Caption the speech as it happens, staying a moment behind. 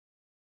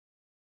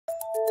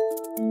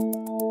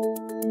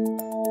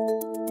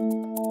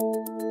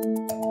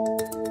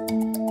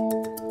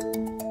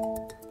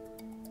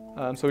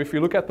So if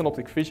you look at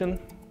panoptic vision,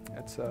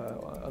 it's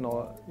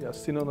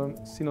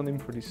synonym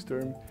for this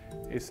term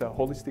is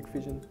holistic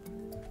vision.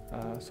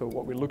 So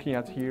what we're looking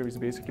at here is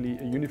basically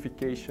a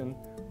unification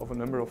of a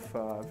number of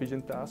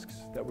vision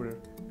tasks that were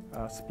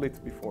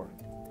split before.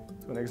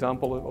 So an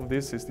example of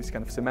this is this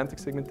kind of semantic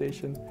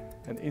segmentation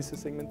and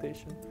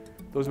insta-segmentation.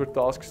 Those were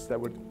tasks that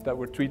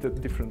were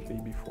treated differently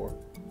before.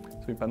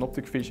 So in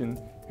panoptic vision,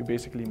 you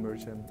basically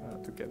merge them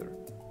together.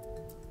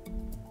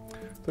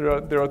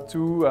 So there are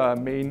two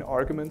main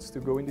arguments to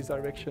go in this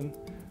direction.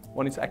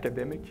 One is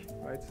academic,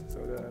 right? So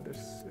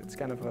it's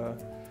kind of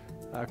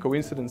a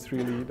coincidence,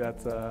 really,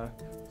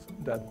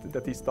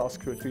 that these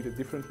tasks were treated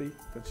differently.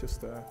 That's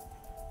just a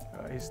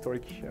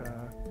historic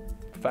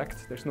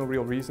fact. There's no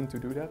real reason to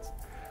do that.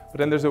 But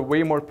then there's a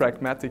way more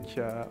pragmatic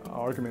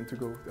argument to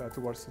go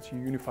towards such a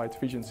unified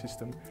vision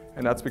system,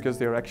 and that's because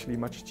they're actually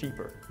much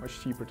cheaper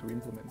to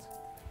implement.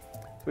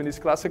 So in this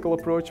classical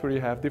approach, where you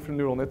have different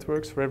neural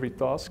networks for every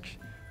task,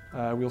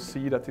 we'll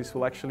see that this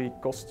will actually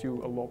cost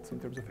you a lot in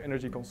terms of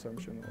energy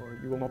consumption, or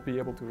you will not be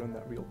able to run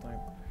that real time.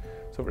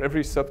 So for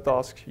every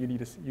subtask,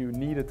 you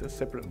needed a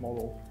separate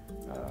model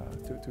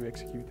to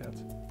execute that.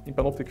 In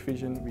panoptic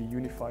vision, we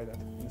unify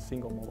that in a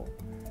single model,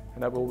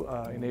 and that will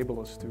enable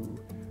us to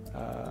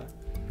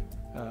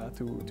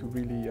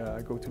really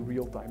go to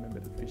real-time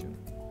embedded vision.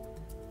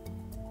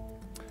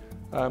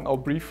 I'll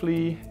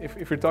briefly,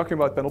 if we're talking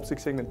about panoptic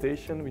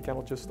segmentation, we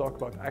cannot just talk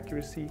about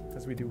accuracy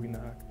as we do in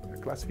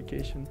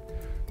classification.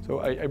 So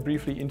I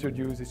briefly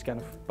introduce this kind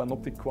of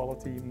panoptic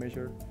quality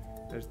measure.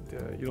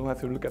 You don't have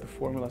to look at the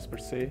formulas per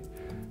se,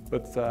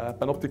 but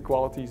panoptic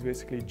quality is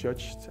basically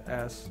judged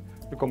as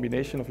the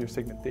combination of your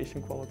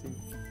segmentation quality,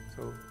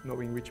 so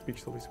knowing which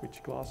pixel is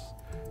which class,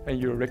 and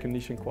your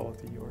recognition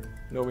quality, or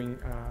knowing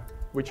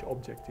which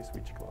object is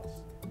which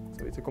class.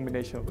 So it's a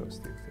combination of those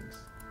two things.